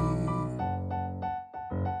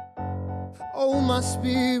 Oh, my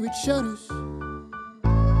spirit shudders.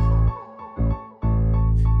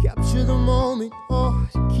 Capture the moment, oh,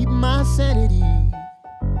 to keep my sanity.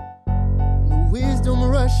 And the wisdom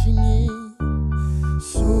rushing in.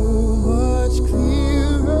 So much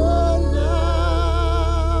clearer now.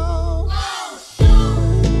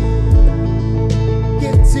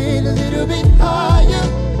 Getting a little bit